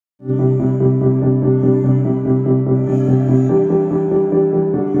Oy,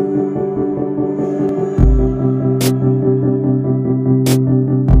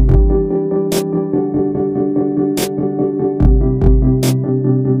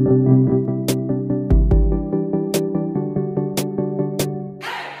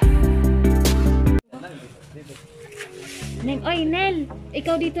 Nel!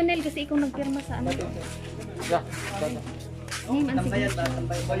 Ikaw dito, Nel, kasi ikaw nagpirma sa ano. Yeah. Name and signature.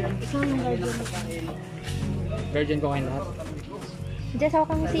 Ikaw yung guardian. Guardian ko kayo lahat. Diyan sa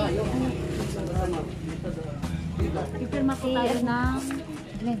kang si... Pipirma ko tayo ng...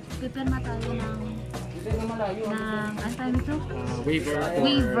 Pipirma tayo ng... Ano tayo nito? Waiver.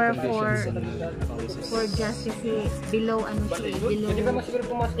 Waiver for just kasi below ano siya, below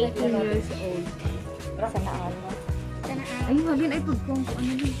 18 years old. Sa naan. Ayun, halin ay pagkong kung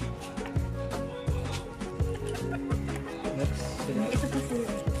ano din. Ito kasi.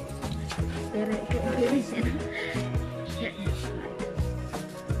 Pero ikaw.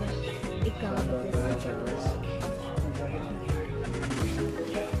 Ikaw.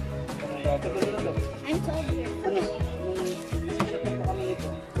 I'm sorry.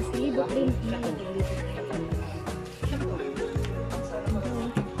 Kasi libot rin. Ito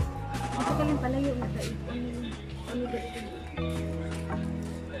ka lang pala yung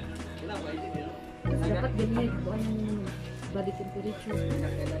dapat ganyan kung anong body temperature.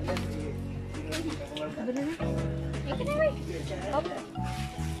 Sabi na na.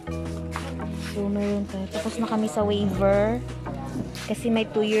 So na yun tayo. Tapos na kami sa waiver. Kasi may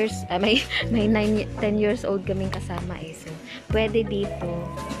 2 years, may 10 years old kaming kasama eh. So, pwede dito.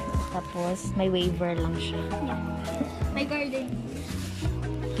 Tapos, may waiver lang siya. May garden.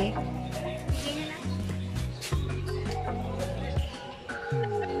 Okay.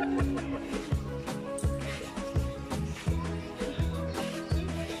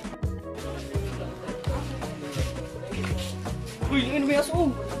 Uy, yun may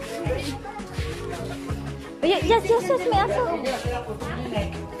aso! Yes, may aso!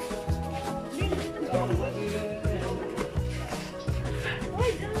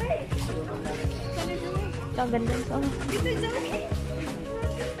 Ang ganda ito.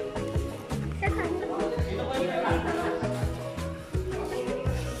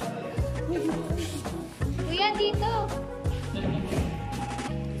 Kuya, dito!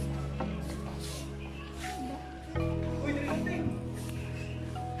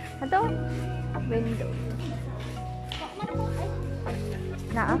 Ito? Window.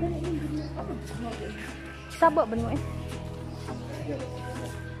 Naa? Sabo ba mo eh?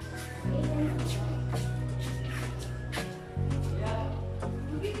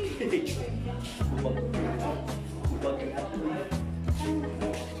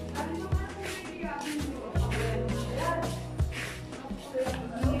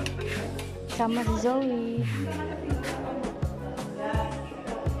 Sama si Zoe.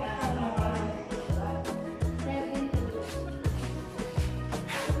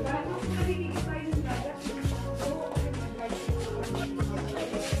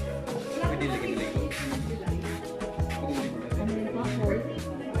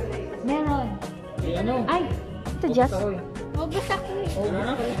 Meron. Ano? Ay, ito just. August ako eh.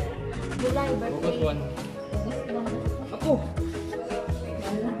 July birthday. Ako!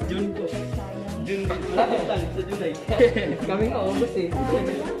 June ko. June ba? Lapit lang sa July. Kami nga August eh.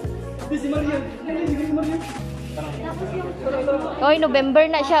 Si Marian! Si Marian! Oy, November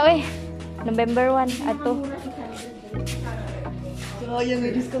na siya, oy. November 1, ato. Sayang,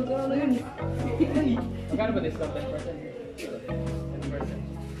 may discount ka na yun. Magkano ba discount? 10%?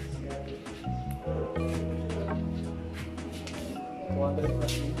 200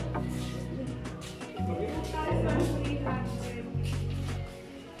 plus.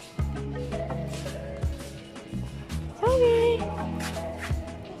 Zoe!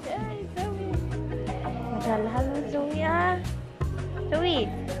 Zoe! Madalahal mo, Zoe, ah. Zoe!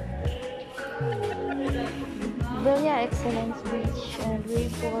 Villa Excellence Beach and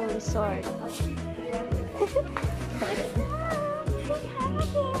Rainfall Resort.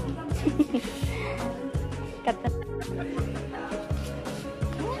 Kata.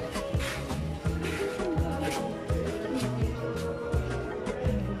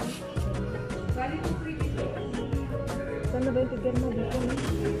 Saan na ba yung tigar mo dito?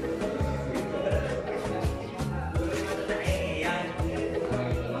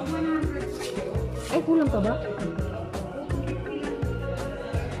 Ay, kulang ka ba?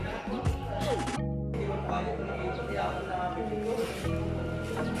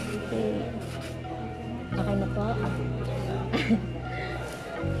 Okay na po.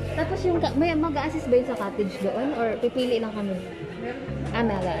 Tapos yung may mag-a-assist ba yun sa cottage doon? Or pipili lang kami?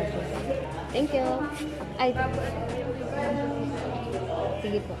 Nala. Thank you. Ay.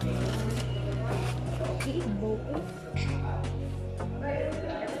 Sige po.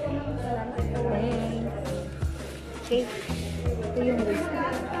 Okay. Ito yung list.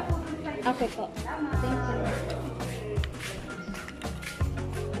 Okay po. Thank you.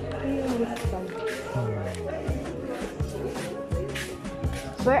 Ito yung list ko.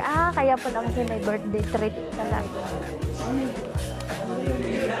 Kaya pala kasi may birthday treat talaga.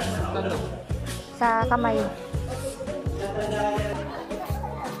 Sa kamay.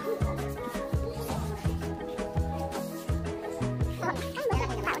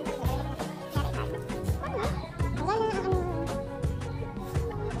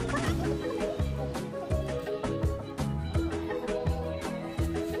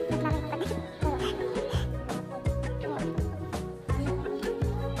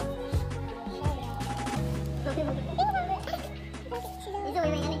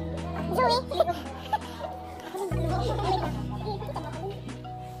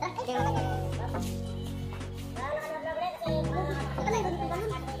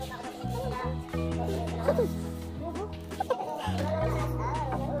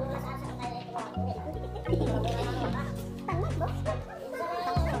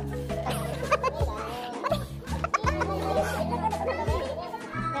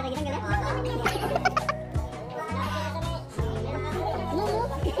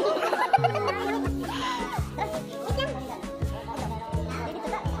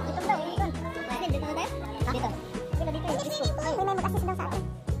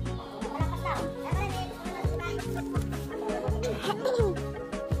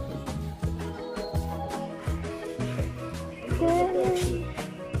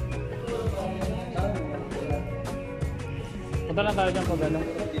 Punta lang tayo dyan pag ano.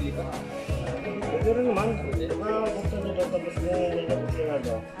 Pero naman, buksan nyo daw tapos na nilabas nyo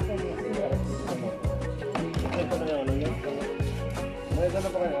na. May pa na yung ano yun. May dala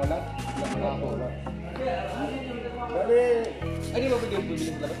pa kayo wala? Wala. Bali, ay di ba pwede yung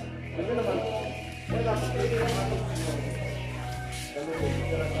bumili sa labas? Hindi naman. May dapat pwede yung ano. Kami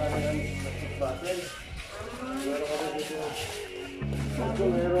dito na sa akin ng batin. Meron kami dito. Ito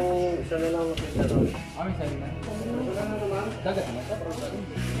merong isa na lang makita ron. May isa na. Ito na naman. Dagat naman.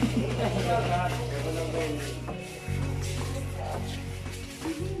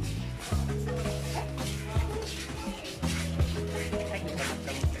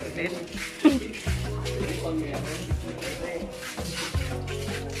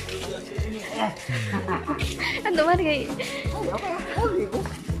 Ano man kayo?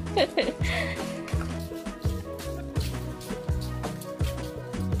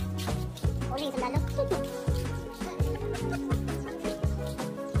 Uling sandalo.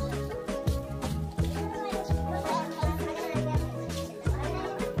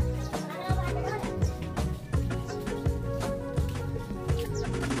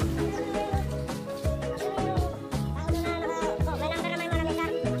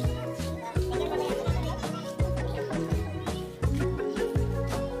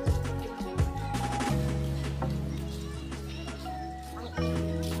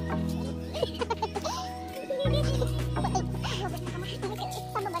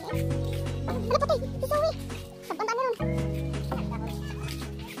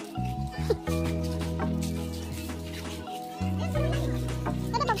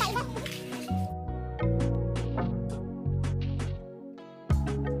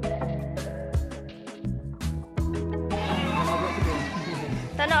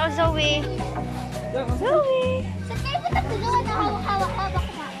 Sana ako, Zoe. Zoe! Sa kayo ba natulungan na hawak-hawak ka?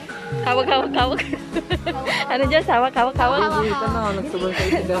 Hawak. Ano dyan? Hawak. Dito na, nagsubang sa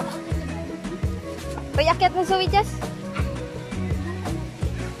ito daw. Uy, akyat mo, Zoe, Jess.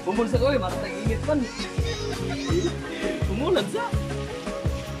 Bumulsa ko eh, matang init man. Bumulan sa.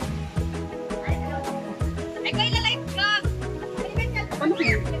 Ay, kayo na-live ka! Ano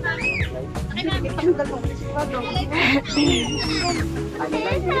siya? Ano ka kung sigurado?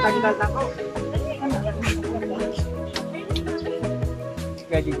 Tanggal ako.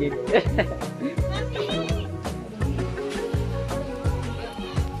 Gagigit.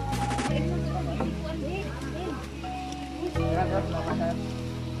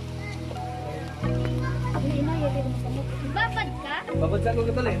 Babad ka? Babad sa ako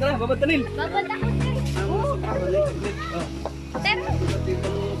katali. Tara, babad tanil. Babad ako, sir. Sir,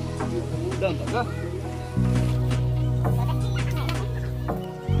 Doon, taka.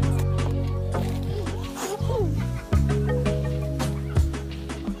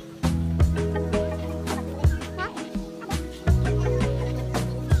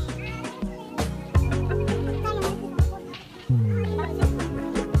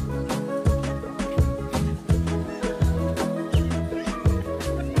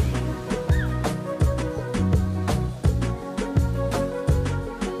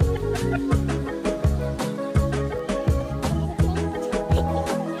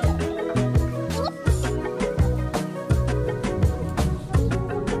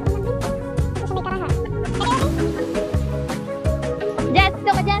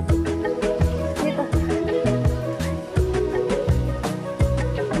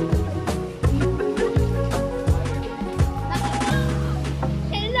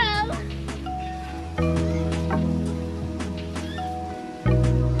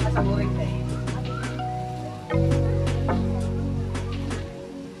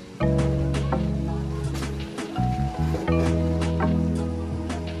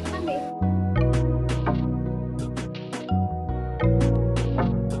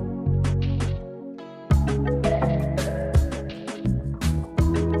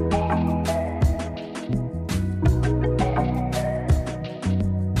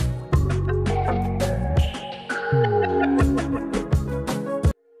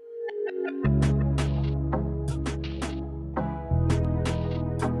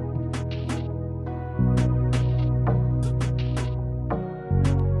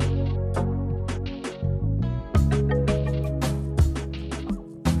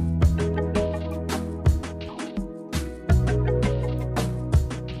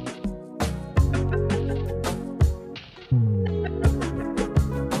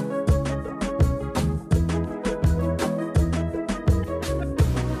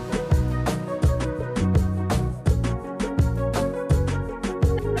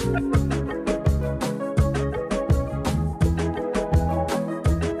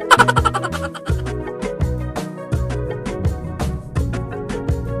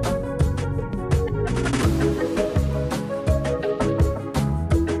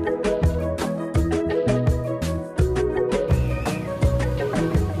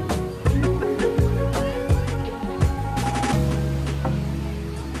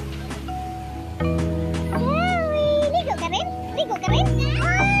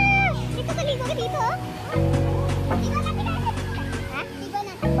 Dito kaligo ka dito. Iba na pinasok. Ha? Iba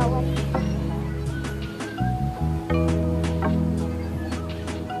na. Bawal.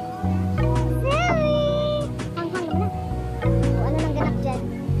 Hang-hang naman na. O, ano nang ganap dyan?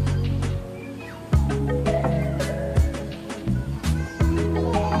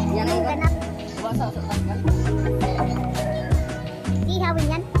 Yan Anong ganap? Ihawin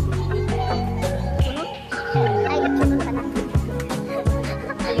yan? Ay, sunod ka na.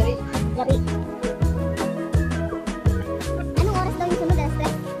 Yari. Anong oras daw yung sunod? Alas 3?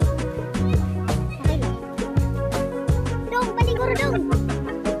 Okay lang. Dong, paliguro dong!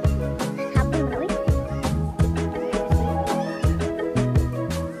 Hapon mo na, uy.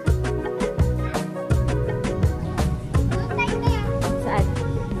 Saan?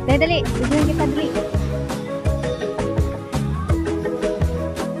 Dali, dali. Bigyan kita, dali.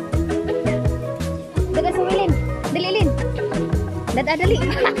 Daga sa Wilin. Dali, Lin. Dada, dali.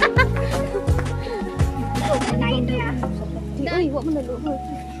 Uy, wak mo na luhod.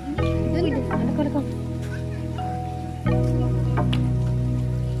 Uy, anak ko, anak ko.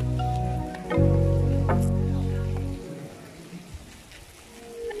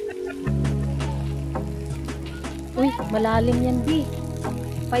 Uy, malalim yan, B.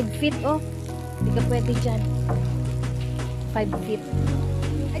 5 feet, oh. Hindi ka pwede dyan. 5 feet.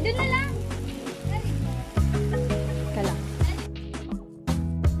 Ay, doon na lang. Ka lang.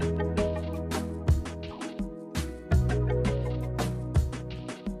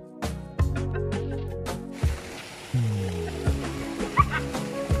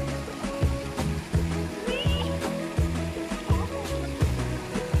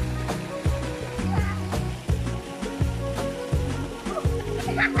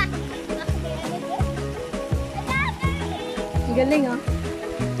 Ang galing, oh.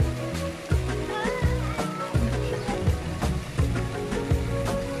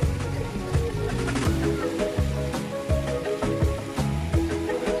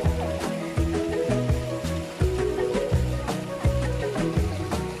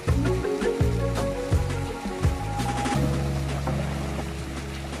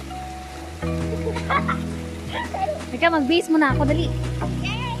 Ika, mag-base muna ako, dali.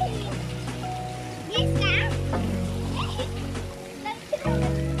 Yes ka?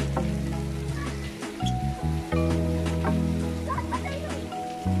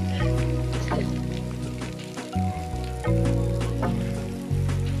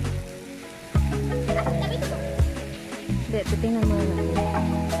 Hindi, titingnan mo na.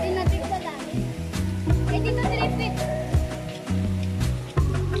 Hindi natin sa dami. Eh, dito si Ripit.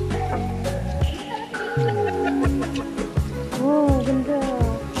 Oh, ganda.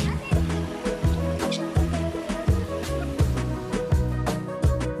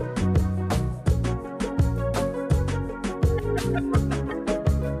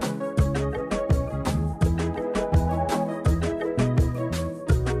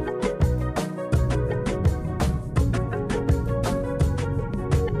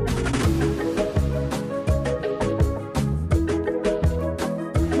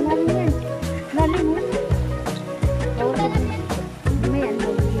 Malalim yan. Malalim mo. May ano.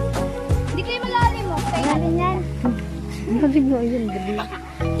 Hindi kayo malalim mo. Malalim yan. Malalim mo yun, gabi.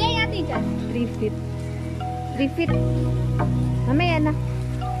 Kaya natin dyan. 3 feet. 3 feet. Mamaya na.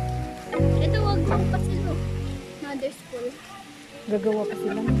 Ito, wag mong pasilo. Another school. Gagawa pa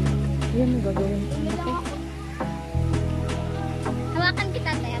sila. Yan, gagawin ko. Okay. Hawakan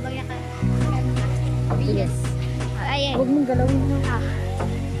kita, tayo. Bagay ka. Yes. Ayan. Huwag mong galawin mo.